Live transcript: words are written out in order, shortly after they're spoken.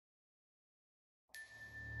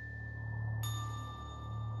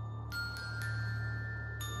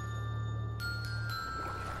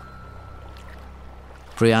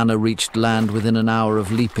Brianna reached land within an hour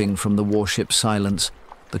of leaping from the warship's silence.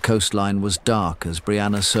 The coastline was dark as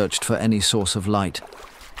Brianna searched for any source of light.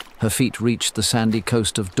 Her feet reached the sandy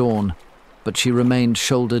coast of Dawn, but she remained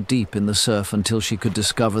shoulder-deep in the surf until she could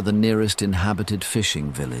discover the nearest inhabited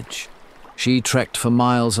fishing village. She trekked for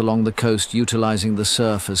miles along the coast, utilizing the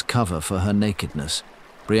surf as cover for her nakedness.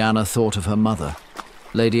 Brianna thought of her mother.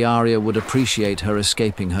 Lady Arya would appreciate her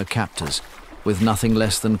escaping her captors, with nothing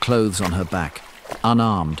less than clothes on her back,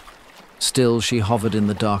 unarmed. Still, she hovered in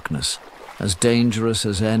the darkness, as dangerous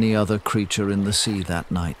as any other creature in the sea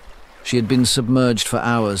that night. She had been submerged for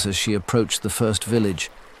hours as she approached the first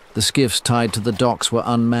village. The skiffs tied to the docks were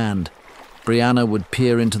unmanned. Brianna would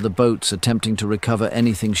peer into the boats, attempting to recover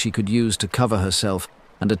anything she could use to cover herself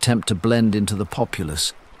and attempt to blend into the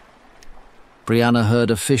populace. Brianna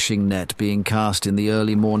heard a fishing net being cast in the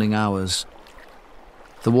early morning hours.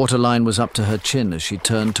 The waterline was up to her chin as she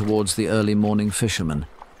turned towards the early morning fisherman.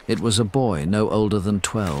 It was a boy no older than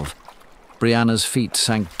 12. Brianna's feet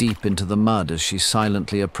sank deep into the mud as she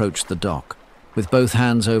silently approached the dock. With both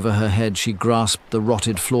hands over her head, she grasped the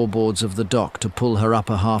rotted floorboards of the dock to pull her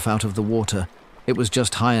upper half out of the water. It was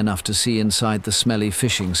just high enough to see inside the smelly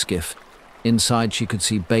fishing skiff. Inside she could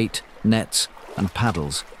see bait, nets, and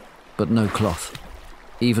paddles, but no cloth.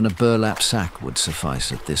 Even a burlap sack would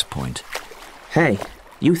suffice at this point. "Hey,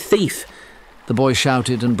 you thief!" The boy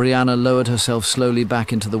shouted, and Brianna lowered herself slowly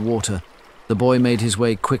back into the water. The boy made his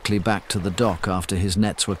way quickly back to the dock after his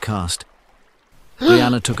nets were cast.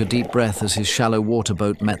 Brianna took a deep breath as his shallow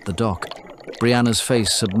waterboat met the dock. Brianna's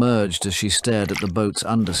face submerged as she stared at the boat's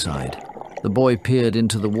underside. The boy peered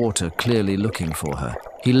into the water, clearly looking for her.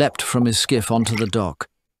 He leapt from his skiff onto the dock.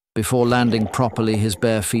 Before landing properly, his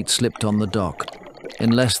bare feet slipped on the dock.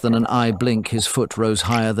 In less than an eye blink, his foot rose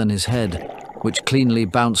higher than his head, which cleanly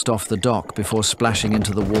bounced off the dock before splashing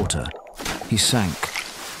into the water. He sank,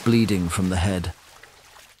 bleeding from the head.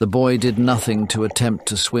 The boy did nothing to attempt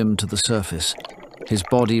to swim to the surface. His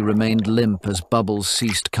body remained limp as bubbles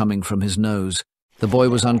ceased coming from his nose. The boy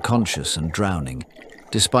was unconscious and drowning.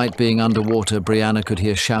 Despite being underwater, Brianna could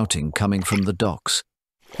hear shouting coming from the docks.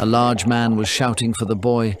 A large man was shouting for the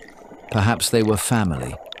boy. Perhaps they were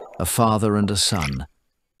family, a father and a son,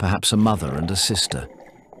 perhaps a mother and a sister.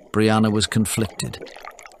 Brianna was conflicted.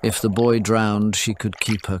 If the boy drowned, she could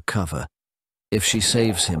keep her cover. If she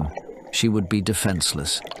saves him, she would be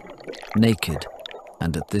defenseless, naked,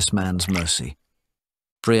 and at this man's mercy.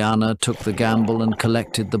 Brianna took the gamble and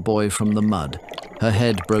collected the boy from the mud. Her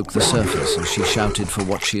head broke the surface as she shouted for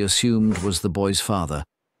what she assumed was the boy's father.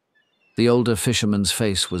 The older fisherman's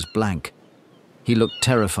face was blank. He looked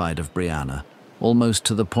terrified of Brianna, almost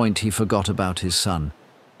to the point he forgot about his son.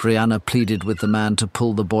 Brianna pleaded with the man to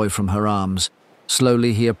pull the boy from her arms.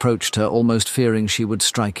 Slowly he approached her, almost fearing she would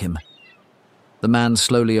strike him. The man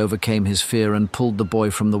slowly overcame his fear and pulled the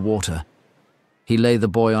boy from the water. He lay the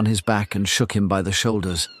boy on his back and shook him by the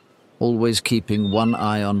shoulders, always keeping one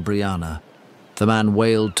eye on Brianna. The man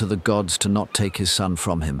wailed to the gods to not take his son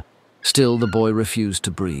from him. Still, the boy refused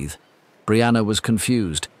to breathe. Brianna was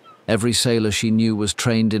confused. Every sailor she knew was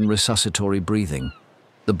trained in resuscitory breathing.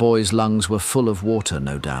 The boy's lungs were full of water,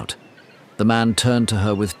 no doubt. The man turned to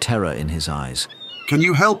her with terror in his eyes. "Can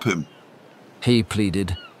you help him?" He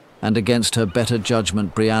pleaded, and against her better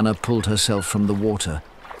judgment, Brianna pulled herself from the water.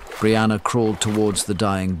 Brianna crawled towards the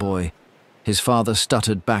dying boy. His father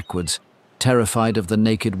stuttered backwards, terrified of the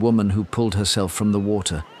naked woman who pulled herself from the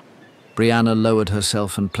water. Brianna lowered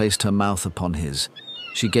herself and placed her mouth upon his.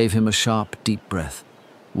 She gave him a sharp, deep breath.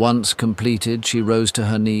 Once completed, she rose to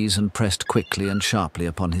her knees and pressed quickly and sharply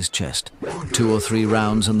upon his chest. 2 or 3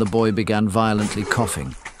 rounds, and the boy began violently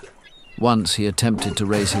coughing. Once he attempted to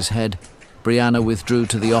raise his head. Brianna withdrew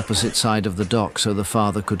to the opposite side of the dock so the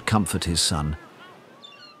father could comfort his son.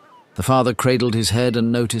 The father cradled his head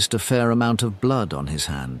and noticed a fair amount of blood on his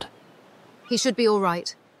hand. "He should be all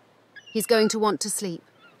right. He's going to want to sleep.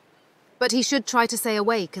 But he should try to stay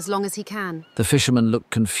awake as long as he can." The fisherman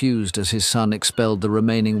looked confused as his son expelled the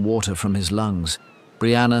remaining water from his lungs.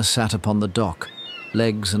 Brianna sat upon the dock,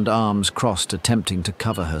 legs and arms crossed, attempting to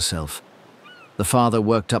cover herself. The father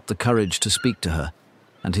worked up the courage to speak to her,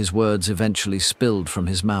 and his words eventually spilled from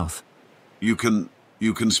his mouth. You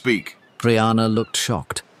can speak." Brianna looked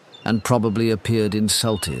shocked, and probably appeared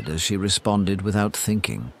insulted as she responded without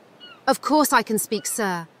thinking. "Of course I can speak,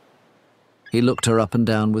 sir." He looked her up and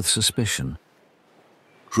down with suspicion.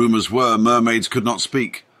 Rumours were mermaids could not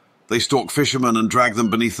speak. They stalk fishermen and drag them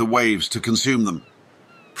beneath the waves to consume them.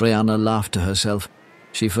 Brianna laughed to herself.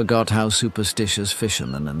 She forgot how superstitious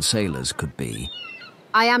fishermen and sailors could be.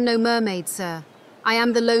 "I am no mermaid, sir. I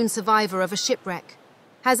am the lone survivor of a shipwreck.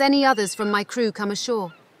 Has any others from my crew come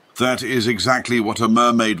ashore? That is exactly what a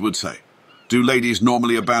mermaid would say. Do ladies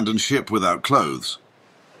normally abandon ship without clothes?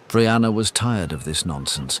 Brianna was tired of this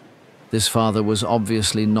nonsense. This father was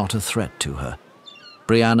obviously not a threat to her.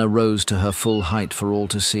 Brianna rose to her full height for all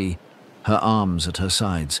to see, her arms at her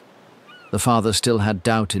sides. The father still had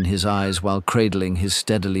doubt in his eyes while cradling his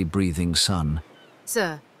steadily breathing son.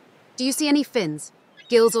 Sir, do you see any fins,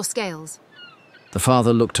 gills or scales? The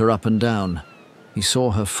father looked her up and down. He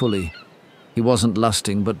saw her fully. He wasn't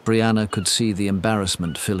lusting, but Brianna could see the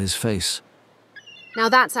embarrassment fill his face. Now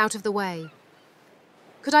that's out of the way.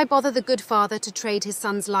 Could I bother the good father to trade his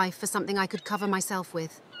son's life for something I could cover myself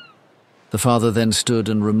with? The father then stood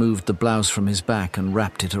and removed the blouse from his back and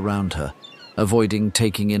wrapped it around her, avoiding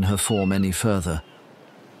taking in her form any further.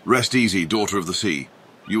 Rest easy, daughter of the sea.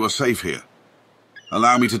 You are safe here.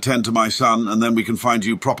 Allow me to tend to my son, and then we can find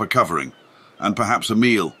you proper covering, and perhaps a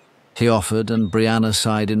meal. He offered, and Brianna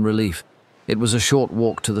sighed in relief. It was a short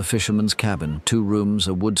walk to the fisherman's cabin, 2 rooms,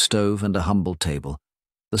 a wood stove, and a humble table.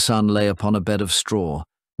 The son lay upon a bed of straw,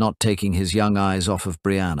 not taking his young eyes off of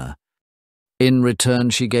Brianna. In return,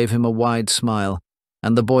 she gave him a wide smile,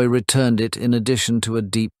 and the boy returned it in addition to a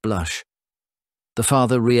deep blush. The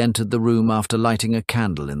father re-entered the room after lighting a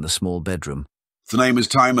candle in the small bedroom. The name is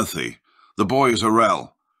Timothy. The boy is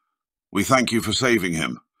Arel. We thank you for saving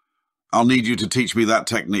him. I'll need you to teach me that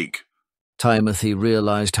technique. Timothy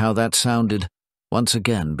realized how that sounded, once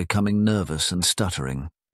again becoming nervous and stuttering.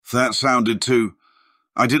 That sounded too...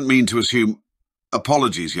 I didn't mean to assume...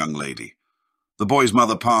 Apologies, young lady. The boy's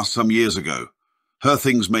mother passed some years ago. Her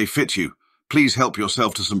things may fit you. Please help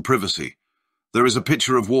yourself to some privacy. There is a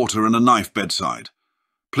pitcher of water and a knife bedside.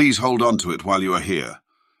 Please hold on to it while you are here,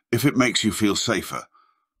 if it makes you feel safer.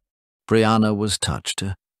 Brianna was touched.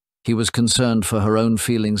 He was concerned for her own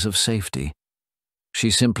feelings of safety. She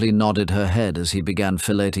simply nodded her head as he began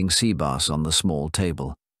filleting sea bass on the small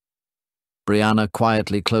table. Brianna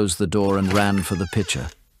quietly closed the door and ran for the pitcher.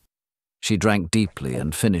 She drank deeply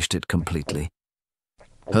and finished it completely.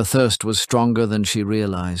 Her thirst was stronger than she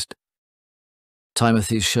realized.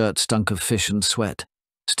 Timothy's shirt stunk of fish and sweat.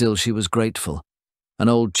 Still, she was grateful. An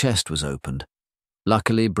old chest was opened.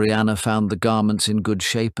 Luckily, Brianna found the garments in good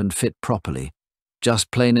shape and fit properly,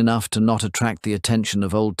 just plain enough to not attract the attention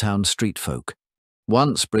of Old Town street folk.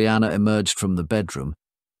 Once Brianna emerged from the bedroom,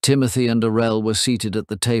 Timothy and Arel were seated at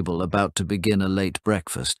the table about to begin a late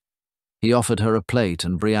breakfast. He offered her a plate,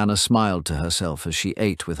 and Brianna smiled to herself as she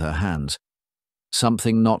ate with her hands.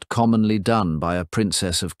 Something not commonly done by a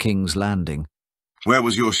princess of King's Landing. Where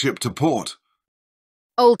was your ship to port?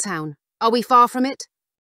 Old Town. Are we far from it?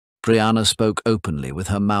 Brianna spoke openly with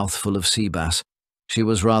her mouth full of sea bass. She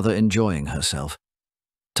was rather enjoying herself.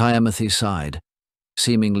 Timothy sighed,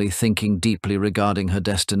 seemingly thinking deeply regarding her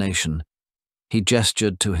destination. He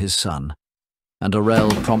gestured to his son, and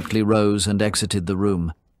Arel promptly rose and exited the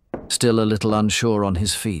room, still a little unsure on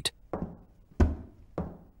his feet.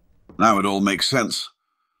 Now it all makes sense.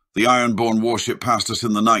 The Ironborn warship passed us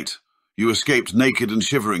in the night. You escaped naked and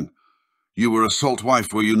shivering. You were a salt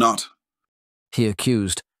wife, were you not? He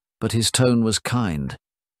accused, but his tone was kind.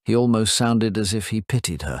 He almost sounded as if he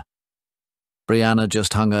pitied her. Brianna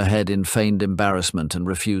just hung her head in feigned embarrassment and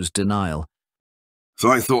refused denial. So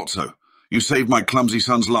I thought so. You saved my clumsy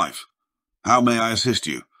son's life. How may I assist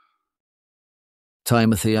you?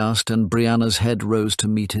 Timothy asked, and Brianna's head rose to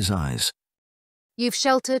meet his eyes. You've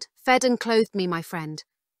sheltered, fed and clothed me, my friend.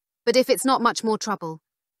 But if it's not much more trouble,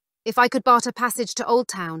 if I could barter passage to Old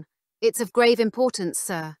Town, it's of grave importance,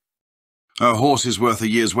 sir. A horse is worth a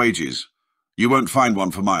year's wages. You won't find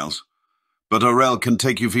one for miles. But Arel can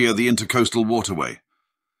take you via the intercoastal waterway.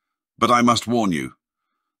 But I must warn you,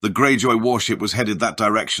 the Greyjoy warship was headed that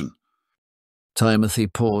direction. Timothy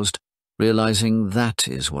paused, realizing that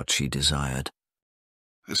is what she desired.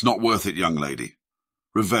 It's not worth it, young lady.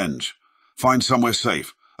 Revenge. Find somewhere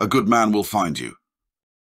safe. A good man will find you.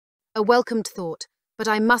 A welcomed thought, but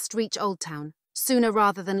I must reach Old Town, sooner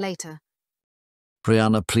rather than later.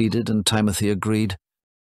 Brianna pleaded, and Timothy agreed.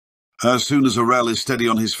 As soon as Arel is steady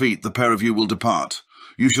on his feet, the pair of you will depart.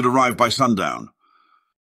 You should arrive by sundown.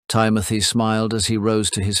 Timothy smiled as he rose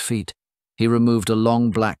to his feet. He removed a long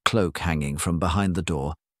black cloak hanging from behind the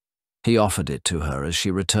door. He offered it to her as she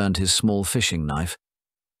returned his small fishing knife.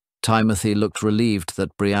 Timothy looked relieved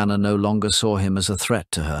that Brianna no longer saw him as a threat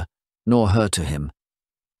to her, nor her to him.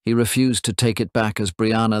 He refused to take it back as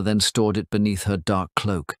Brianna then stored it beneath her dark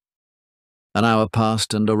cloak. An hour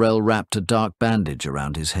passed, and Arel wrapped a dark bandage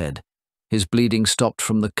around his head. His bleeding stopped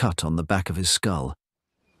from the cut on the back of his skull.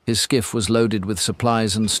 His skiff was loaded with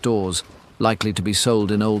supplies and stores, likely to be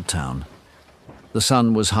sold in Old Town. The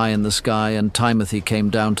sun was high in the sky and Timothy came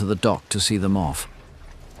down to the dock to see them off.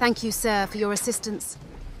 Thank you, sir, for your assistance.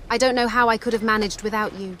 I don't know how I could have managed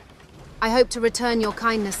without you. I hope to return your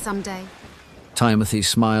kindness someday. Timothy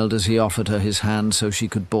smiled as he offered her his hand so she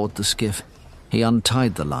could board the skiff. He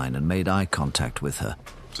untied the line and made eye contact with her.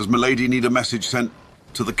 Does Milady need a message sent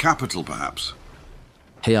to the capital, perhaps?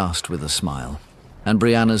 He asked with a smile, and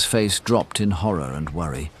Brianna's face dropped in horror and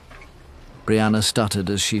worry. Brianna stuttered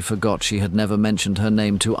as she forgot she had never mentioned her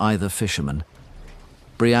name to either fisherman.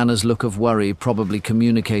 Brianna's look of worry probably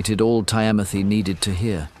communicated all Timothy needed to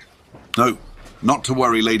hear. No, not to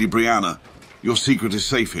worry, Lady Brianna. Your secret is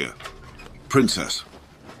safe here. Princess,